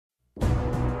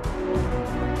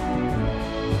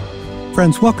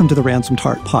Friends, welcome to the Ransomed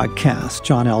Heart Podcast.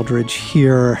 John Eldredge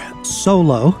here,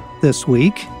 solo this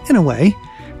week, in a way.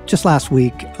 Just last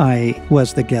week, I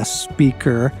was the guest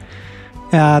speaker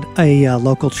at a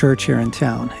local church here in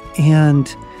town and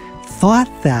thought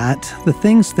that the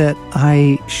things that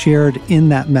I shared in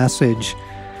that message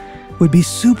would be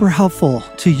super helpful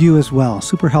to you as well,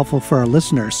 super helpful for our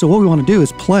listeners. So what we want to do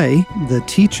is play the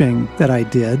teaching that I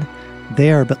did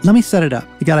there, but let me set it up.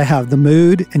 You got to have the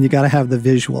mood and you got to have the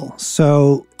visual.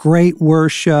 So great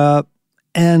worship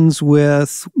ends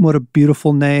with what a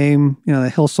beautiful name,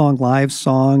 the Hillsong Live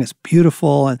song is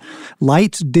beautiful and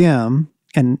lights dim.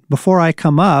 And before I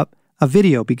come up, a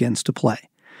video begins to play.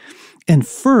 And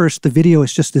first, the video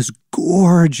is just this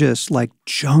gorgeous,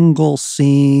 jungle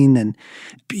scene and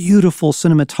beautiful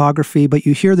cinematography, but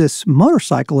you hear this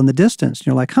motorcycle in the distance, and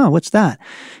you're like, what's that?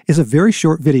 It's a very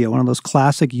short video, one of those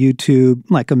classic YouTube,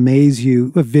 amaze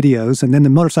you videos, and then the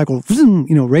motorcycle,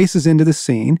 races into the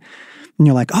scene, and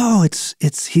you're like,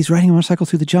 he's riding a motorcycle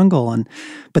through the jungle.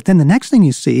 But then the next thing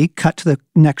you see, cut to the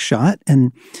next shot,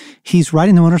 and he's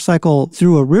riding the motorcycle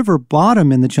through a river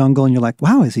bottom in the jungle, and you're like,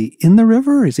 wow, is he in the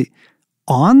river? Is he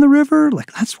on the river?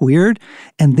 That's weird.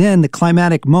 And then the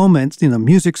climatic moments,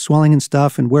 music swelling and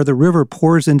stuff, and where the river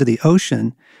pours into the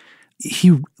ocean,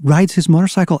 he rides his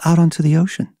motorcycle out onto the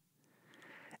ocean.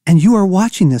 And you are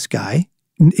watching this guy,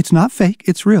 it's not fake,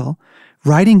 it's real,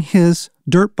 riding his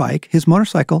dirt bike, his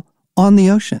motorcycle, on the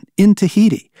ocean in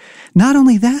Tahiti. Not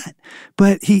only that,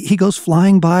 but he goes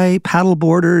flying by paddle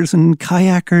boarders and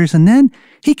kayakers, and then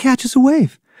he catches a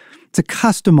wave. It's a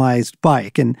customized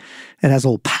bike, and it has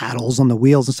little paddles on the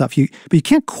wheels and stuff. But you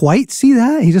can't quite see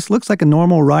that. He just looks like a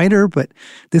normal rider, but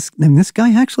this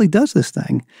guy actually does this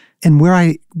thing. And where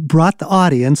I brought the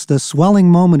audience, the swelling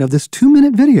moment of this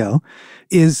 2-minute video,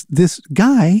 is this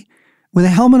guy with a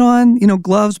helmet on,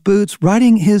 gloves, boots,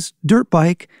 riding his dirt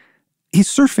bike. He's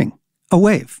surfing a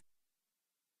wave.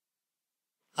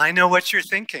 I know what you're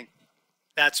thinking.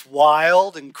 That's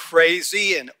wild and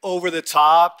crazy and over the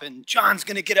top, and John's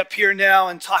going to get up here now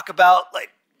and talk about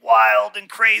wild and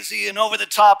crazy and over the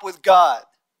top with God.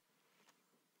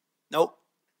 Nope.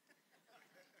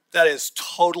 That is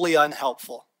totally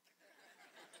unhelpful.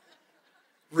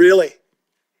 Really.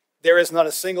 There is not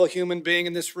a single human being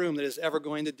in this room that is ever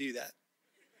going to do that.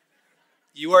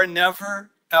 You are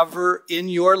never, ever in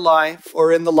your life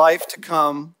or in the life to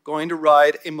come going to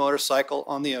ride a motorcycle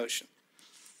on the ocean.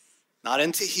 Not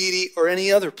in Tahiti or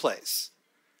any other place.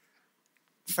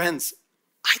 Friends,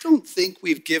 I don't think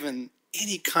we've given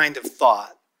any kind of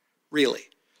thought, really,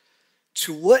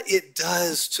 to what it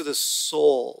does to the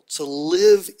soul to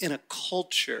live in a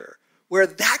culture where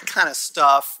that kind of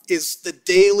stuff is the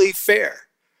daily fare,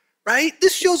 right?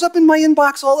 This shows up in my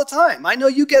inbox all the time. I know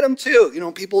you get them too.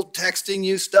 People texting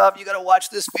you stuff. You got to watch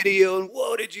this video, and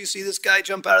whoa, did you see this guy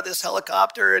jump out of this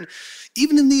helicopter? And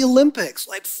even in the Olympics,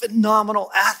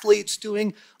 phenomenal athletes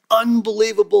doing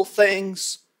unbelievable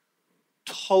things,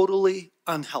 totally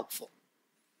unhelpful.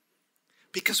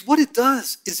 Because what it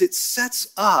does is it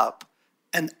sets up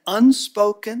an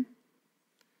unspoken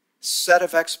set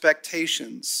of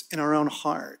expectations in our own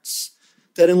hearts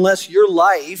that unless your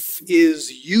life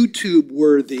is YouTube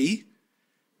worthy,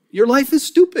 your life is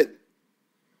stupid.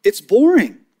 It's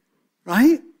boring,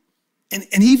 right? And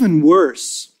even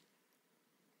worse,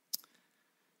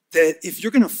 that if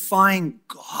you're going to find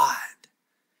God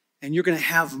and you're going to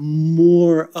have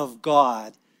more of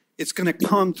God, it's going to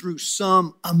come through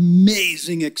some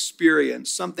amazing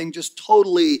experience, something just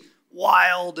totally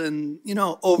wild and,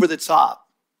 over the top.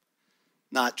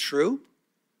 Not true,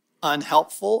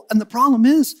 unhelpful, and the problem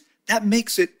is that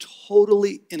makes it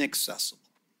totally inaccessible.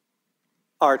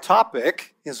 Our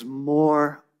topic is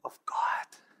more of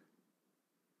God.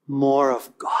 More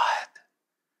of God.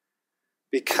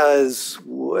 Because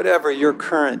whatever your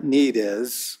current need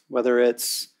is, whether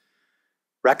it's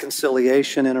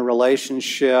reconciliation in a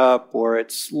relationship, or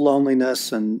it's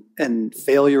loneliness and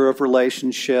failure of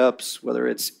relationships, whether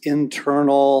it's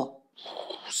internal,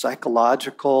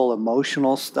 psychological,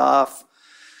 emotional stuff,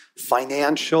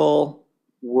 financial,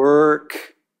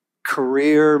 work,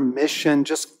 career, mission,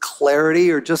 just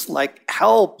clarity, or just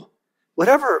help,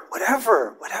 whatever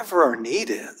our need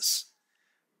is,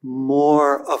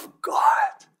 more of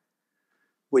God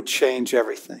would change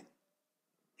everything.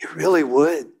 It really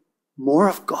would. More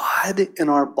of God in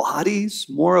our bodies,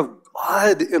 more of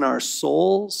God in our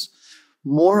souls,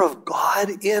 more of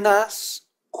God in us.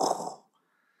 Oh,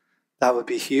 that would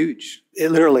be huge.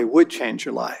 It literally would change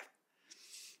your life.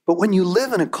 But when you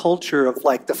live in a culture of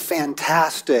like the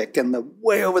fantastic and the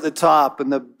way over the top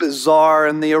and the bizarre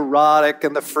and the erotic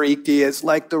and the freaky, it's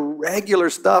like the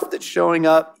regular stuff that's showing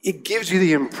up, it gives you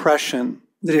the impression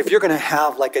that if you're going to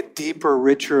have like a deeper,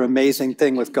 richer, amazing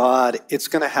thing with God, it's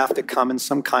going to have to come in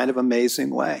some kind of amazing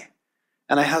way.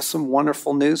 And I have some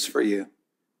wonderful news for you.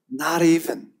 Not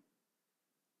even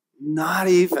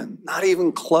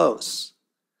close.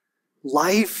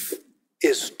 Life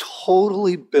is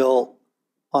totally built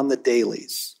on the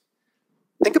dailies.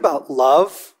 Think about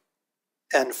love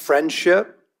and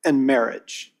friendship and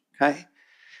marriage, okay?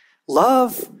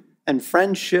 Love and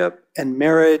friendship and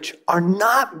marriage are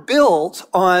not built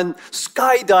on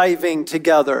skydiving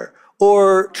together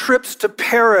or trips to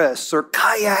Paris or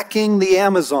kayaking the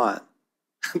Amazon.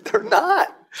 They're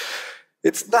not.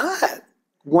 It's not.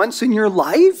 Once in your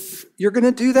life, you're going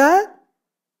to do that?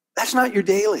 That's not your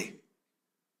daily.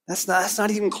 That's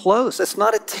not even close. That's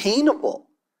not attainable.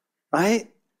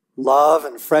 Right? Love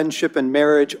and friendship and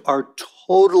marriage are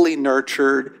totally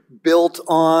nurtured, built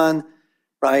on,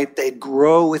 right? They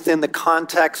grow within the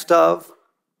context of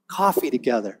coffee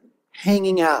together,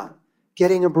 hanging out,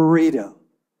 getting a burrito,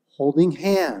 holding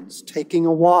hands, taking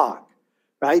a walk,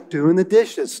 right? Doing the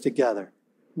dishes together,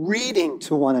 reading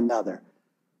to one another,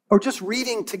 or just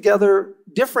reading together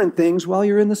different things while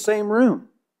you're in the same room,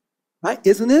 right?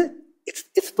 Isn't it?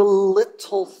 It's the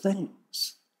little things.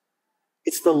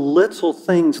 It's the little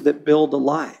things that build a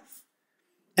life.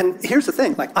 And here's the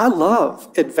thing, like I love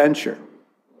adventure.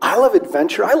 I love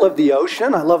the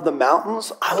ocean. I love the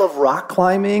mountains. I love rock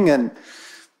climbing and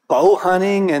bow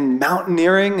hunting and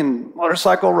mountaineering and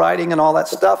motorcycle riding and all that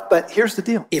stuff. But here's the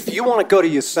deal. If you want to go to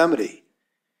Yosemite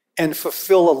and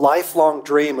fulfill a lifelong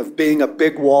dream of being a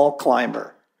big wall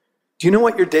climber, do you know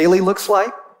what your daily looks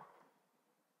like?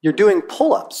 You're doing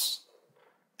pull-ups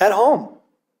at home.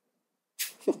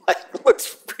 It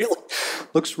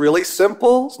looks really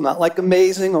simple. It's not like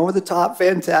amazing, over the top,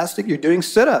 fantastic. You're doing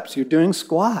sit-ups. You're doing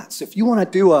squats. If you want to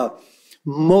do a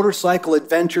motorcycle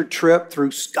adventure trip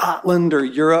through Scotland or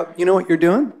Europe, you know what you're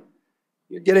doing?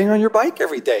 You're getting on your bike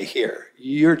every day here.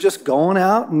 You're just going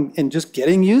out and just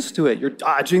getting used to it. You're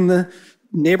dodging the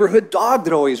neighborhood dog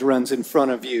that always runs in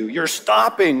front of you. You're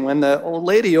stopping when the old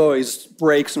lady always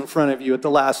brakes in front of you at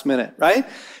the last minute, right?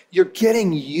 You're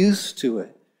getting used to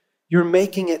it. You're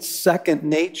making it second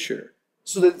nature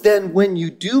so that then when you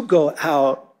do go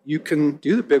out, you can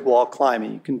do the big wall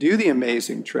climbing. You can do the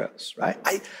amazing trips, right?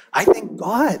 I think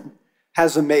God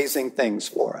has amazing things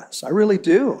for us. I really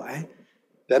do. I've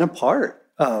been a part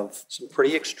of some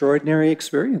pretty extraordinary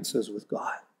experiences with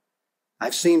God.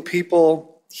 I've seen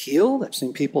people healed. I've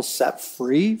seen people set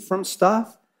free from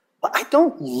stuff. But I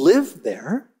don't live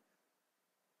there.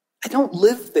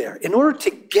 In order to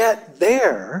get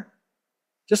there,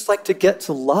 just like to get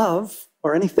to love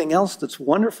or anything else that's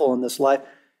wonderful in this life,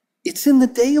 it's in the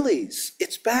dailies.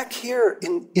 It's back here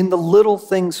in the little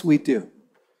things we do.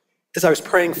 As I was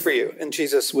praying for you and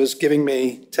Jesus was giving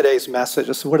me today's message,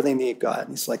 I said, what do they need, God?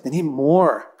 And he's like, they need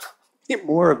more. They need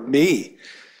more of me.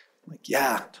 I'm like,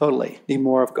 yeah, totally. Need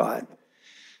more of God.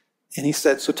 And he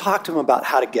said, so talk to them about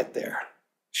how to get there.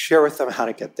 Share with them how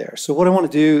to get there. So what I want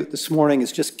to do this morning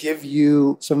is just give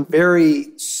you some very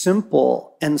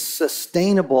simple and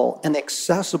sustainable and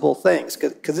accessible things,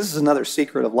 because this is another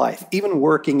secret of life. Even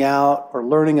working out or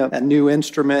learning a new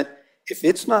instrument, if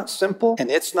it's not simple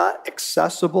and it's not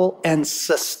accessible and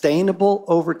sustainable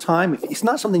over time, if it's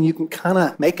not something you can kind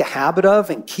of make a habit of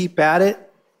and keep at it,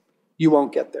 you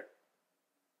won't get there.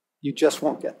 You just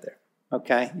won't get there,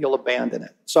 okay? You'll abandon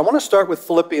it. So I want to start with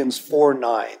Philippians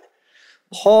 4:9.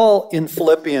 Paul in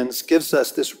Philippians gives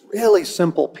us this really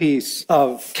simple piece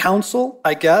of counsel,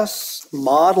 I guess,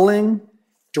 modeling,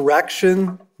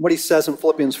 direction. What he says in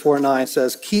Philippians 4:9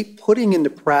 says, keep putting into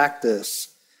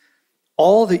practice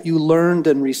all that you learned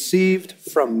and received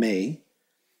from me,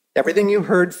 everything you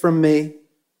heard from me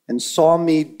and saw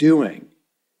me doing.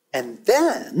 And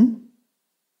then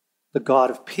the God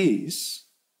of peace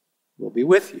will be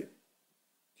with you.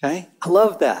 Okay? I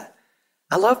love that.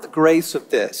 I love the grace of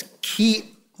this.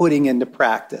 Keep putting into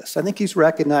practice. I think he's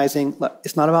recognizing, look,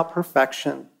 it's not about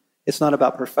perfection. It's not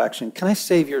about perfection. Can I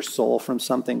save your soul from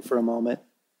something for a moment?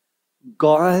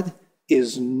 God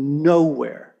is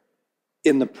nowhere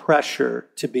in the pressure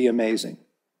to be amazing.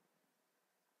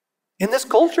 In this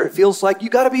culture, it feels like you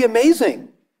got to be amazing.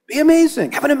 Be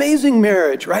amazing. Have an amazing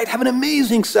marriage, right? Have an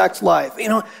amazing sex life.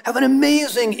 Have an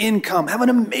amazing income. Have an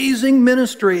amazing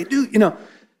ministry.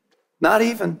 Not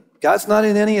even. God's not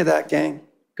in any of that, gang.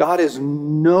 God is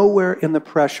nowhere in the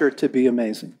pressure to be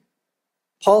amazing.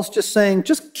 Paul's just saying,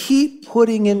 just keep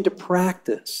putting into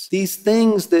practice these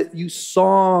things that you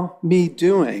saw me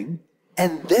doing,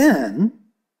 and then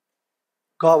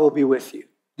God will be with you.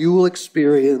 You will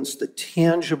experience the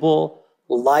tangible,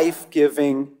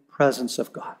 life-giving presence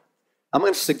of God. I'm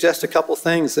going to suggest a couple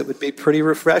things that would be pretty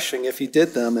refreshing if you did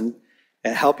them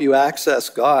and help you access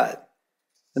God.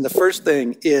 And the first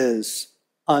thing is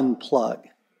unplug.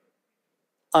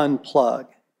 Unplug.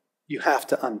 You have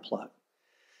to unplug.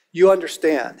 You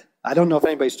understand, I don't know if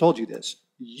anybody's told you this,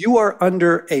 you are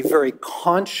under a very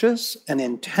conscious and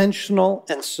intentional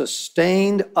and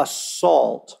sustained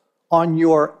assault on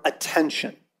your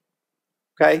attention.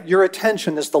 Okay? Your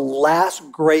attention is the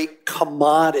last great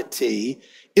commodity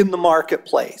in the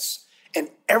marketplace. And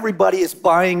everybody is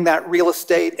buying that real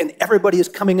estate, and everybody is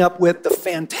coming up with the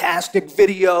fantastic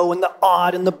video and the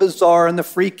odd and the bizarre and the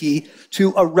freaky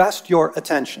to arrest your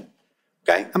attention.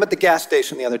 Okay? I'm at the gas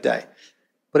station the other day.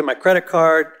 Put in my credit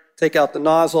card, take out the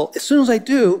nozzle. As soon as I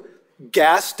do,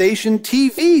 gas station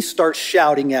TV starts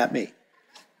shouting at me.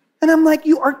 And I'm like,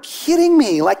 you are kidding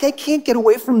me. Like, I can't get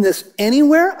away from this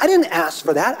anywhere. I didn't ask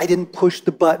for that. I didn't push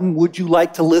the button. Would you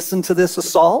like to listen to this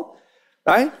assault?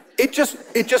 Right? It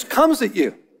just comes at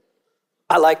you.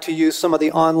 I like to use some of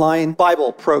the online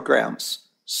Bible programs.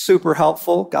 Super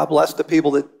helpful. God bless the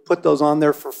people that put those on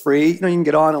there for free. You know, you can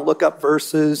get on and look up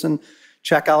verses and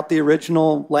check out the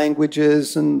original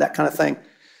languages and that kind of thing.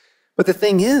 But the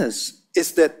thing is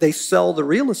that they sell the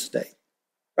real estate,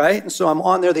 right? And so I'm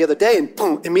on there the other day, and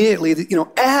boom, immediately,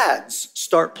 ads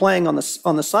start playing on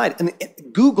the side. And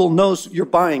Google knows your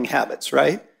buying habits,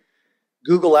 right?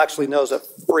 Google actually knows a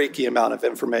freaky amount of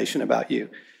information about you.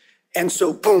 And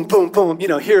so boom, boom, boom,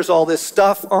 here's all this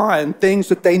stuff on things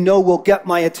that they know will get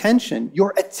my attention.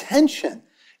 Your attention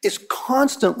is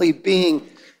constantly being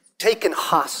taken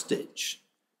hostage,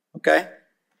 okay?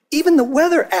 Even the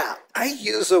weather app. I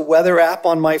use a weather app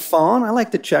on my phone. I like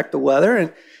to check the weather.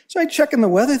 And so I checked in the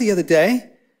weather the other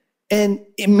day, and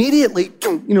immediately,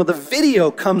 the video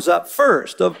comes up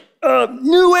first of a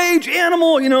new age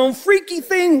animal, freaky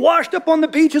thing washed up on the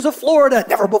beaches of Florida,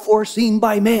 never before seen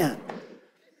by man,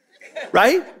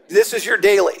 right? This is your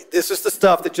daily. This is the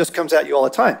stuff that just comes at you all the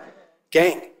time.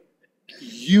 Gang,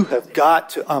 you have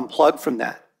got to unplug from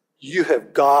that. You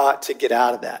have got to get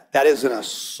out of that. That is an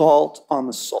assault on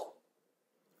the soul.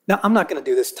 Now, I'm not going to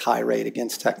do this tirade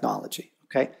against technology,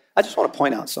 okay? I just want to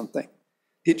point out something.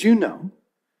 Did you know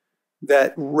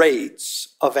that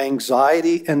rates of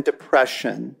anxiety and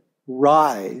depression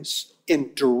rise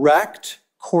in direct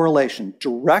correlation,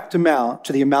 direct amount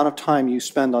to the amount of time you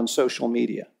spend on social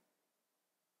media?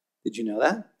 Did you know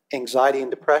that? Anxiety and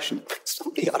depression.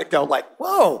 Somebody ought to go like,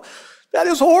 whoa, that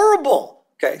is horrible.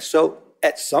 Okay, so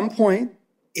at some point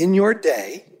in your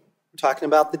day, we're talking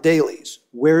about the dailies,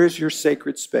 where is your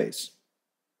sacred space?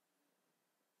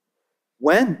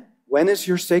 When is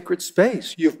your sacred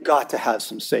space? You've got to have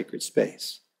some sacred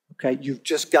space, okay? You've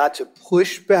just got to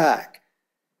push back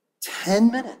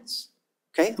 10 minutes,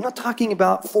 okay? I'm not talking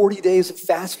about 40 days of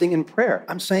fasting and prayer.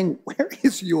 I'm saying, where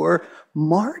is your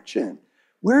margin?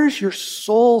 Where is your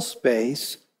soul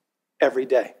space every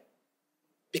day?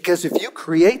 Because if you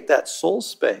create that soul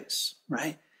space,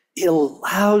 right, it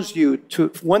allows you to,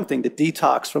 one thing, to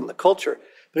detox from the culture,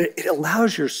 but it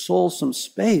allows your soul some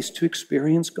space to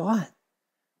experience God.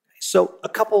 So a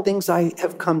couple of things I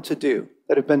have come to do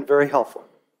that have been very helpful.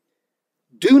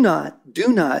 Do not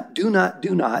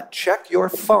check your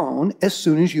phone as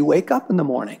soon as you wake up in the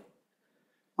morning.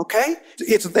 Okay?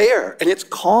 It's there and it's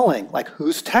calling. Like,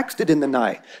 who's texted in the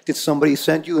night? Did somebody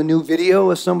send you a new video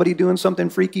of somebody doing something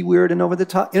freaky, weird, and over the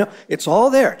top? It's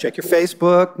all there. Check your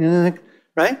Facebook,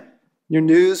 right? Your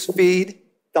news feed.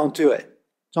 Don't do it.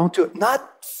 Don't do it.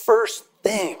 Not first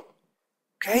thing.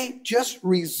 Okay? Just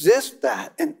resist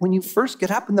that. And when you first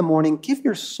get up in the morning, give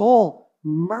your soul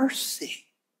mercy.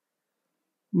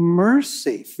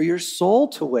 Mercy for your soul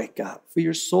to wake up, for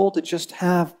your soul to just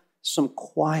have some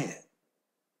quiet.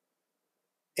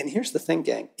 And here's the thing,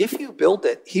 gang. If you build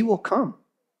it, he will come.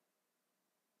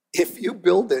 If you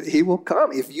build it, he will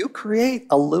come. If you create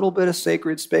a little bit of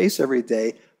sacred space every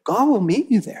day, God will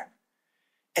meet you there.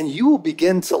 And you will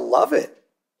begin to love it.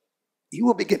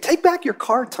 Take back your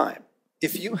car time.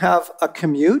 If you have a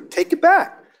commute, take it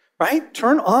back, right?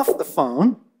 Turn off the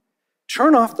phone.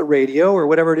 Turn off the radio or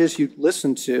whatever it is you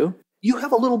listen to. You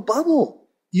have a little bubble.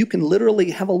 You can literally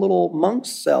have a little monk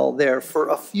cell there for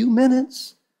a few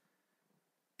minutes.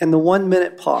 And the 1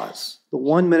 minute pause,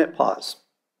 When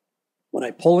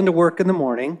I pull into work in the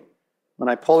morning, when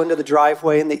I pull into the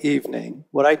driveway in the evening,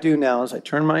 what I do now is I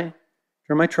turn my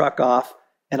truck off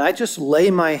and I just lay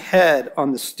my head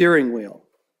on the steering wheel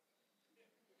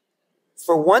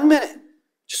For 1 minute,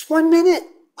 just 1 minute,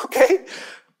 okay?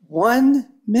 1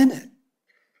 minute.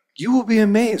 You will be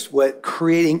amazed what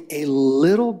creating a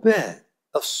little bit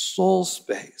of soul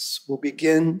space will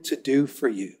begin to do for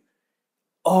you.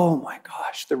 Oh my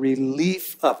gosh, the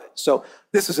relief of it. So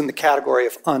this is in the category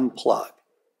of unplug.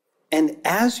 And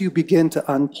as you begin to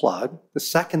unplug, the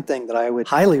second thing that I would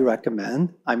highly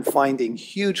recommend, I'm finding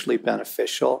hugely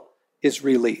beneficial, is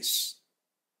release.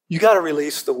 You got to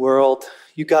release the world.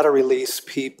 You got to release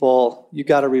people. You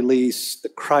got to release the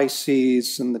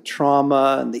crises and the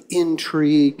trauma and the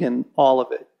intrigue and all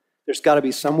of it. There's got to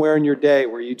be somewhere in your day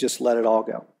where you just let it all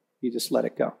go. You just let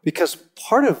it go. Because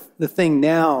part of the thing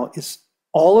now is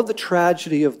all of the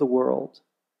tragedy of the world,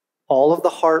 all of the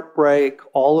heartbreak,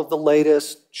 all of the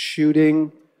latest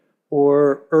shooting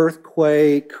or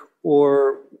earthquake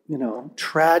or,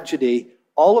 tragedy,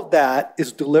 all of that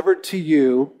is delivered to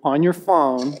you on your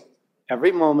phone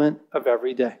every moment of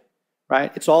every day,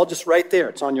 right? It's all just right there.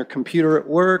 It's on your computer at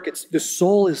work. The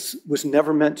soul was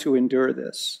never meant to endure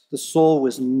this. The soul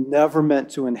was never meant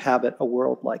to inhabit a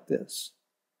world like this.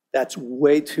 That's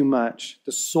way too much.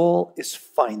 The soul is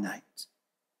finite.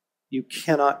 You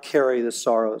cannot carry the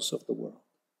sorrows of the world,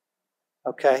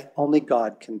 okay? Only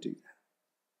God can do that.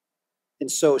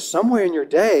 And so somewhere in your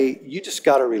day, you just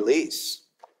got to release.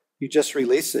 You just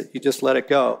release it. You just let it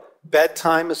go.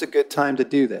 Bedtime is a good time to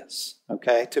do this,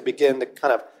 okay? To begin to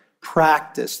kind of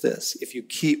practice this. If you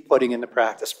keep putting into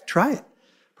practice, try it.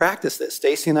 Practice this.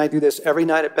 Stacy and I do this every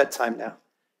night at bedtime now.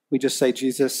 We just say,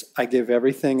 Jesus, I give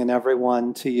everything and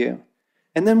everyone to you.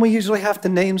 And then we usually have to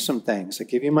name some things. I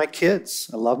give you my kids.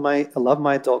 I love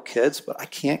my adult kids, but I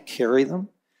can't carry them,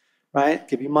 right?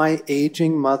 Give you my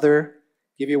aging mother.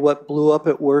 Give you what blew up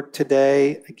at work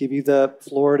today. I give you the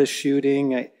Florida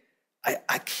shooting.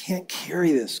 I can't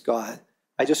carry this, God.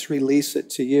 I just release it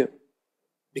to you.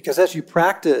 Because as you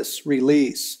practice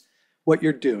release, what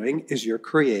you're doing is you're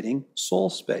creating soul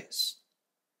space.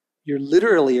 You're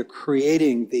literally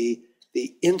creating the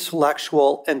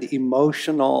intellectual and the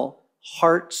emotional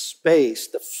heart space,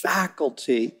 the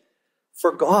faculty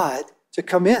for God to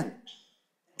come in.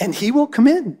 And he will come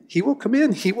in. He will come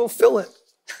in. He will fill it.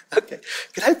 Okay.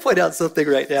 Can I point out something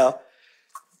right now?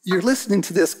 You're listening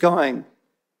to this going,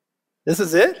 this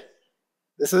is it?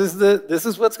 This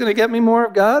is what's going to get me more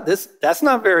of God? That's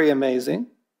not very amazing.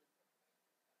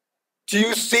 Do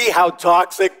you see how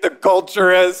toxic the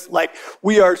culture is? Like,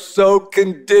 we are so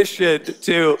conditioned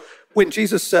to, when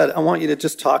Jesus said, I want you to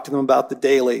just talk to them about the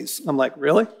dailies. I'm like,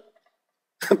 really?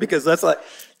 Because that's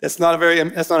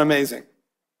not amazing.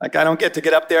 Like, I don't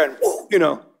get up there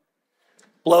and,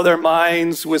 blow their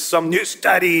minds with some new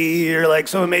study or like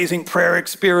some amazing prayer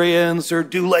experience or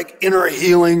do like inner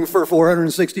healing for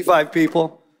 465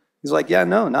 people. He's like, yeah,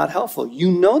 no, not helpful.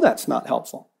 You know that's not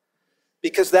helpful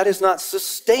because that is not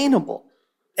sustainable.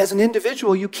 As an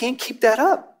individual, you can't keep that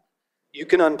up. You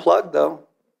can unplug though.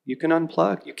 You can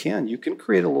unplug. You can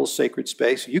create a little sacred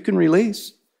space. You can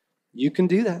release. You can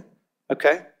do that.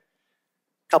 Okay?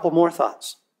 Couple more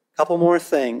thoughts. Couple more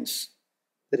things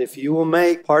that if you will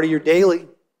make part of your daily,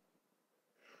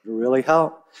 it'll really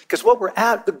help. Because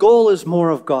the goal is more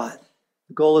of God.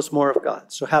 The goal is more of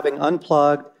God. So having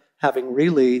unplugged, having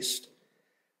released,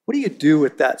 what do you do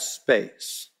with that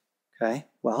space? Okay,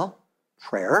 well,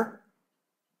 prayer.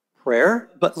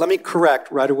 But let me correct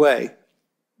right away.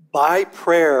 By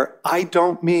prayer, I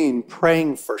don't mean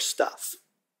praying for stuff.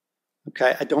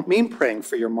 Okay, I don't mean praying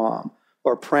for your mom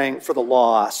or praying for the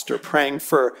lost or praying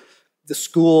for the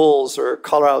schools or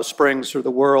Colorado Springs or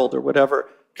the world or whatever.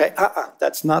 Okay,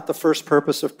 that's not the first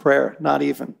purpose of prayer, not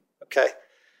even. Okay,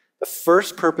 the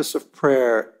first purpose of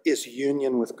prayer is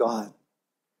union with God.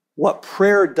 What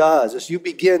prayer does is you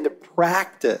begin to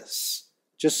practice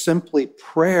just simply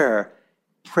prayer.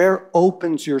 Prayer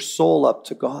opens your soul up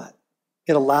to God.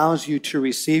 It allows you to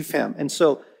receive him. And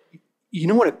so, you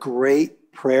know what a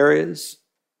great prayer is?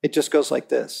 It just goes like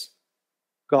this.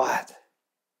 God.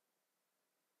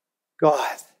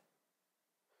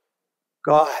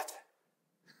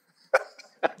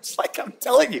 It's like I'm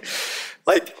telling you,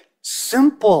 like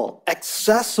simple,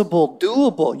 accessible,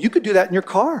 doable. You could do that in your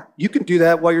car. You can do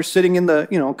that while you're sitting in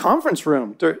the conference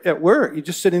room at work. You're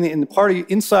just sitting in the party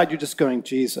inside. You're just going,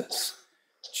 Jesus,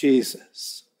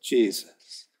 Jesus,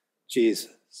 Jesus,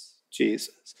 Jesus,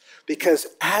 Jesus. Because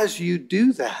as you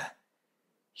do that,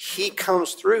 he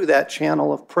comes through that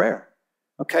channel of prayer.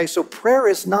 Okay, so prayer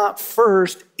is not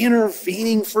first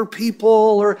intervening for people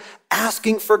or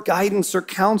asking for guidance or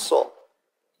counsel.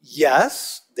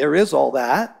 Yes, there is all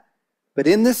that. But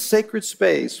in this sacred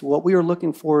space, what we are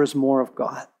looking for is more of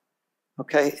God.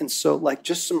 Okay, and so like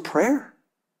just some prayer.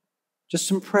 Just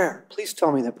some prayer. Please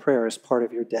tell me that prayer is part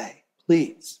of your day.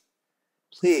 Please.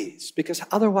 Please. Because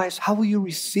otherwise, how will you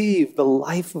receive the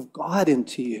life of God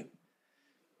into you?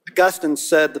 Augustine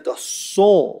said that the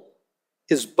soul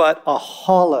is but a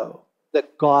hollow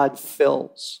that God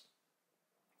fills.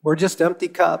 We're just empty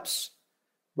cups.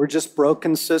 We're just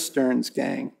broken cisterns,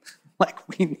 gang. Like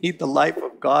we need the life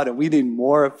of God and we need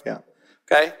more of him.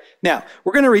 Okay? Now,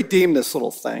 we're going to redeem this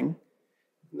little thing,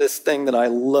 this thing that I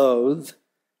loathe,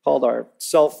 called our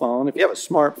cell phone. If you have a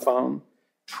smartphone,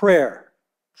 prayer.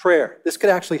 This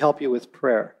could actually help you with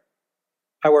prayer.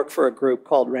 I work for a group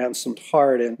called Ransomed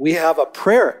Heart, and we have a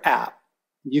prayer app.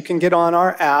 You can get on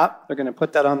our app. They're going to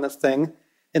put that on this thing,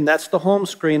 and that's the home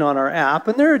screen on our app.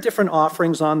 And there are different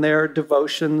offerings on there,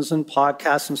 devotions and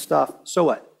podcasts and stuff. So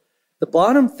what? The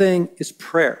bottom thing is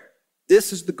prayer.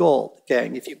 This is the gold,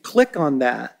 gang. If you click on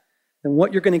that, then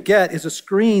what you're going to get is a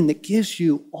screen that gives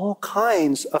you all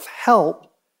kinds of help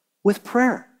with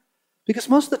prayer. Because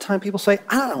most of the time people say,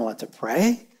 I don't know what to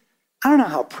pray. I don't know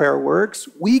how prayer works.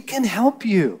 We can help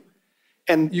you.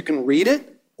 And you can read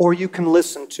it or you can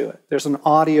listen to it. There's an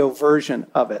audio version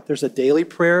of it. There's a daily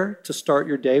prayer to start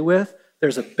your day with.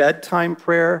 There's a bedtime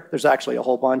prayer. There's actually a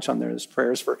whole bunch on there. There's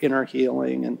prayers for inner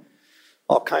healing and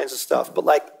all kinds of stuff. But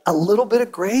like a little bit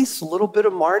of grace, a little bit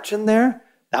of margin there,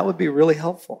 that would be really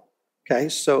helpful. Okay,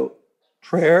 so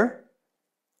prayer.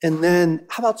 And then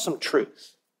how about some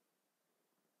truth?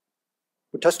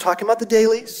 We're just talking about the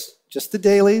dailies, just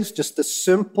the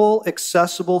simple,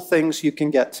 accessible things you can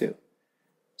get to.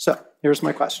 So here's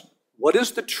my question. What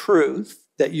is the truth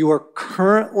that you are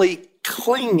currently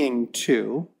clinging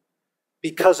to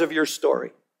because of your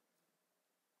story?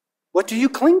 What do you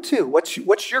cling to? What's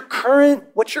your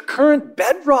current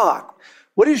bedrock?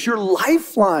 What is your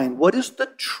lifeline? What is the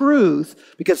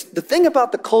truth? Because the thing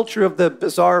about the culture of the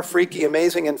bizarre, freaky,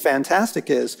 amazing, and fantastic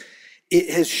is it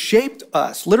has shaped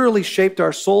us, literally shaped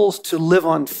our souls to live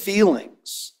on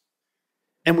feelings.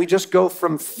 And we just go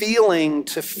from feeling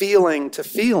to feeling to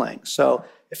feeling. So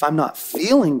if I'm not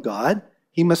feeling God,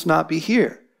 he must not be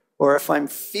here. Or if I'm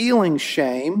feeling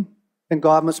shame, then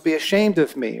God must be ashamed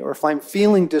of me. Or if I'm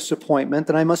feeling disappointment,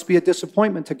 then I must be a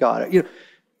disappointment to God.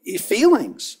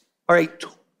 Feelings are a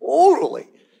totally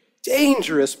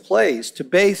dangerous place to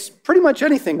base pretty much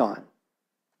anything on.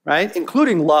 Right?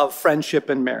 Including love, friendship,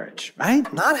 and marriage,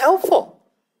 right? Not helpful.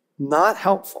 Not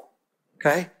helpful.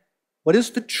 Okay? What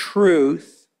is the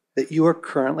truth that you are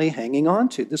currently hanging on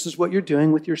to? This is what you're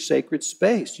doing with your sacred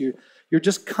space. You're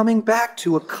just coming back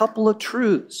to a couple of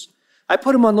truths. I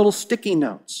put them on little sticky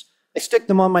notes. I stick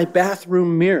them on my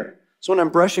bathroom mirror. So when I'm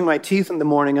brushing my teeth in the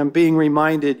morning, I'm being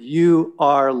reminded, you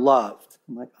are loved.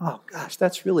 I'm like, oh gosh,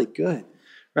 that's really good,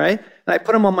 right? And I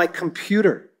put them on my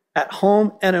computer at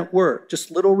home and at work,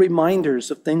 just little reminders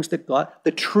of things that God,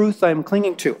 the truth I'm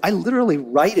clinging to. I literally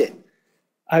write it.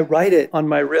 I write it on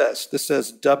my wrist. This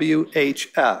says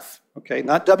WHF, okay?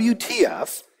 Not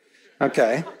WTF,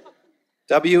 okay?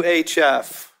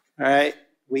 WHF, all right?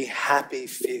 We happy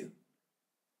few.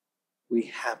 We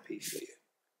happy few.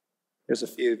 There's a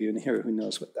few of you in here who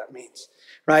knows what that means,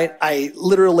 right? I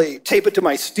literally tape it to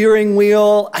my steering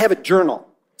wheel. I have a journal.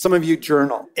 Some of you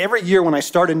journal. Every year when I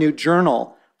start a new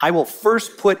journal, I will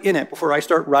first put in it, before I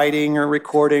start writing or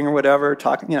recording or whatever,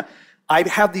 talking, I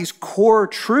have these core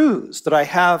truths that I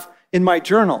have in my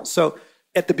journal. So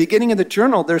at the beginning of the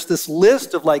journal, there's this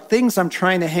list of like things I'm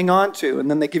trying to hang on to. And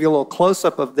then they give you a little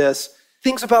close-up of this.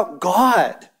 Things about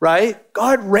God, right?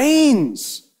 God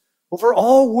reigns over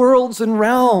all worlds and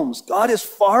realms. God is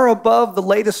far above the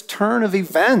latest turn of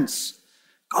events.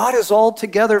 God is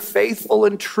altogether faithful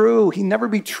and true. He never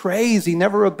betrays. He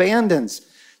never abandons.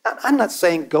 I'm not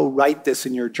saying go write this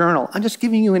in your journal. I'm just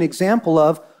giving you an example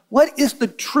of what is the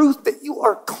truth that you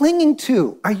are clinging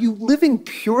to. Are you living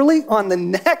purely on the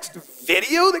next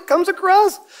video that comes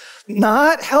across?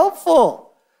 Not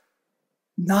helpful.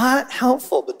 Not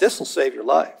helpful, but this will save your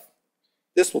life.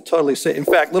 This will totally save. In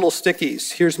fact, little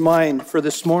stickies. Here's mine for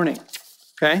this morning.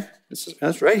 Okay?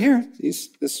 That's right here. This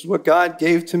is what God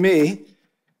gave to me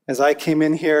as I came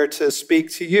in here to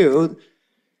speak to you.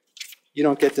 You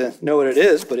don't get to know what it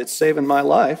is, but it's saving my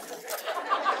life.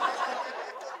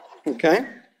 Okay?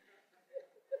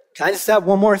 Can I just have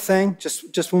one more thing?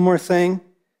 Just one more thing.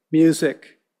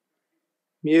 Music.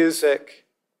 Music.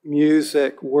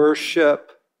 Music.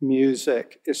 Worship.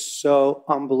 Music is so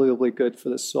unbelievably good for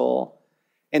the soul.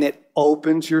 And it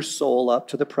opens your soul up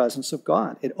to the presence of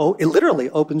God. It literally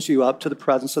opens you up to the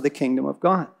presence of the kingdom of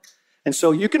God. And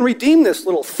so you can redeem this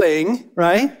little thing,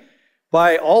 right?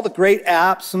 By all the great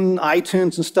apps and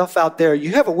iTunes and stuff out there.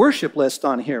 You have a worship list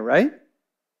on here, right?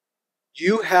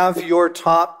 You have your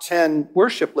top 10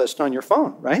 worship list on your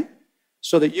phone, right?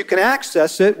 so that you can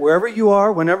access it wherever you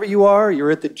are, whenever you are.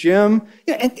 You're at the gym.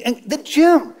 Yeah, and the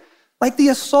gym, like the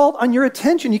assault on your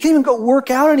attention. You can't even go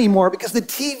work out anymore because the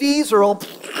TVs are all,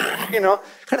 kind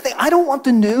of thing. I don't want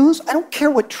the news. I don't care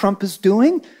what Trump is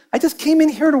doing. I just came in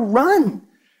here to run,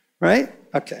 right?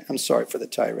 Okay, I'm sorry for the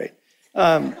tirade.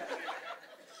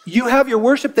 You have your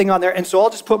worship thing on there, and so I'll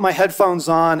just put my headphones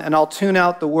on and I'll tune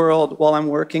out the world while I'm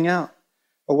working out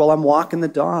or while I'm walking the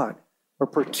dog, or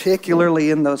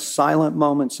particularly in those silent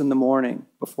moments in the morning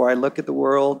before I look at the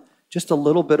world, just a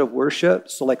little bit of worship.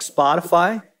 So like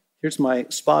Spotify, here's my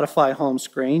Spotify home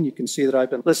screen. You can see that I've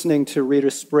been listening to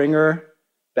Rita Springer,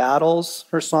 Battles,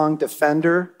 her song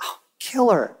Defender. Oh,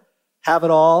 killer. Have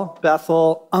It All,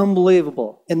 Bethel,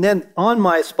 unbelievable. And then on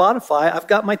my Spotify, I've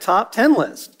got my top 10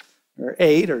 list, or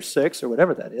 8 or 6 or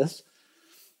whatever that is.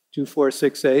 2, 4,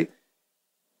 6, 8.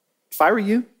 If I were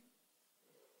you,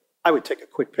 I would take a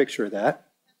quick picture of that,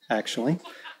 actually,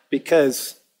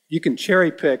 because you can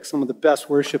cherry pick some of the best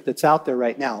worship that's out there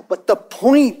right now. But the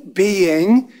point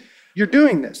being, you're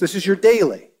doing this. This is your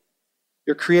daily.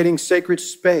 You're creating sacred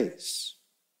space.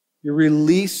 You're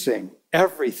releasing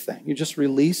everything. You're just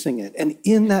releasing it. And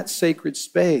in that sacred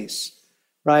space,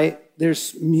 right,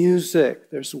 there's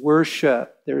music, there's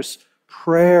worship, there's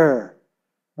prayer,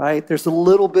 right? There's a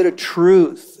little bit of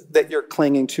truth that you're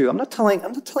clinging to. I'm not telling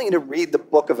you to read the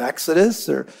book of Exodus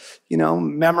or,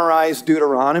 memorize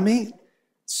Deuteronomy.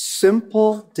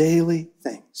 Simple daily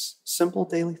things. Simple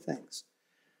daily things.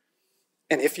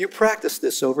 And if you practice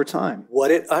this over time,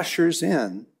 what it ushers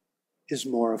in is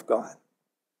more of God.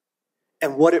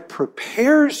 And what it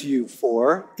prepares you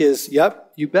for is,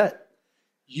 yep, you bet,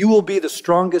 you will be the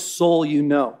strongest soul you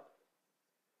know.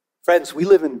 Friends, we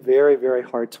live in very, very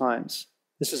hard times.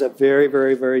 This is a very,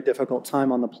 very, very difficult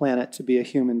time on the planet to be a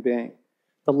human being.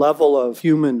 The level of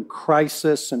human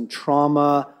crisis and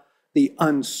trauma, the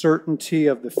uncertainty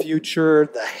of the future,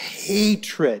 the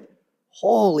hatred,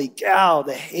 holy cow,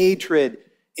 the hatred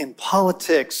in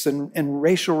politics and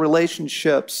racial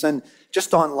relationships and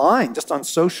just online, just on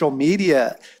social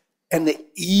media, and the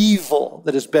evil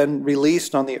that has been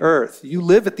released on the earth. You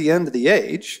live at the end of the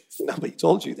age. Nobody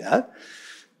told you that,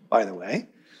 by the way.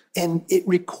 And it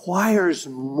requires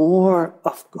more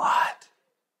of God.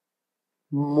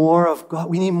 More of God.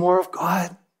 We need more of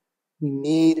God. We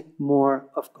need more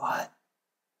of God.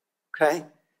 Okay?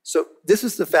 So this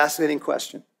is the fascinating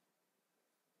question.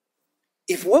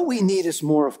 If what we need is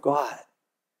more of God,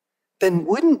 then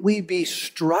wouldn't we be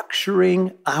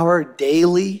structuring our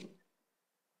daily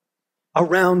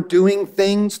around doing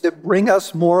things that bring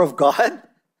us more of God?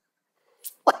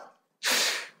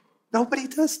 Nobody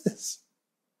does this.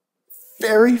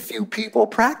 Very few people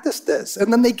practice this.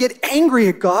 And then they get angry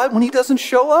at God when he doesn't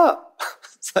show up.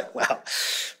 It's like, wow,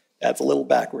 that's a little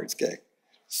backwards, gang.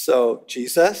 So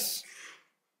Jesus,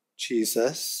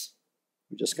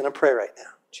 I'm just going to pray right now.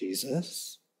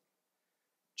 Jesus,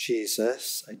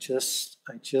 I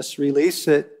just release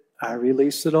it. I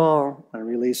release it all. I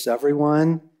release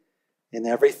everyone and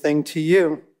everything to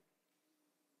you.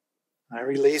 I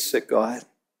release it, God.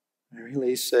 I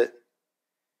release it.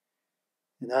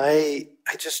 And I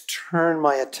just turn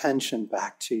my attention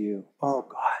back to you. Oh,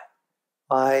 God,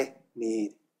 I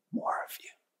need more of you.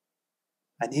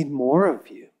 I need more of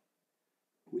you.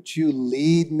 Would you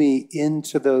lead me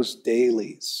into those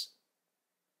dailies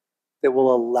that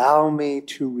will allow me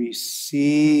to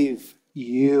receive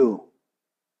you?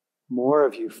 More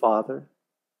of you, Father.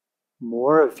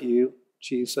 More of you,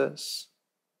 Jesus.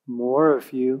 More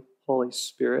of you, Holy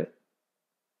Spirit.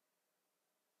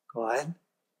 God,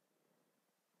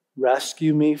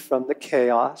 rescue me from the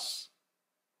chaos.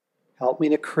 Help me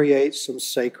to create some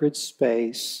sacred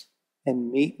space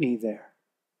and meet me there.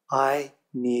 I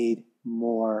need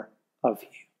more of you.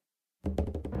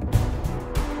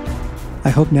 I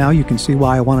hope now you can see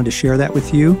why I wanted to share that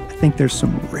with you. I think there's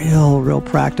some real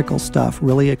practical stuff,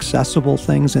 really accessible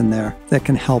things in there that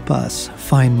can help us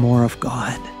find more of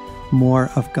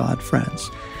God, friends.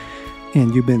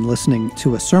 And you've been listening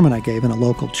to a sermon I gave in a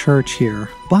local church here.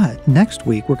 But next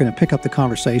week, we're going to pick up the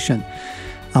conversation.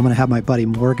 I'm going to have my buddy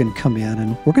Morgan come in,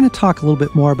 and we're going to talk a little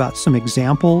bit more about some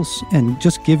examples and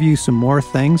just give you some more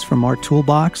things from our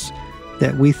toolbox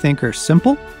that we think are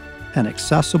simple and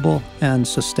accessible and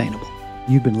sustainable.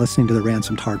 You've been listening to the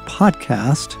Ransomed Heart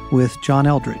podcast with John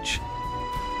Eldredge.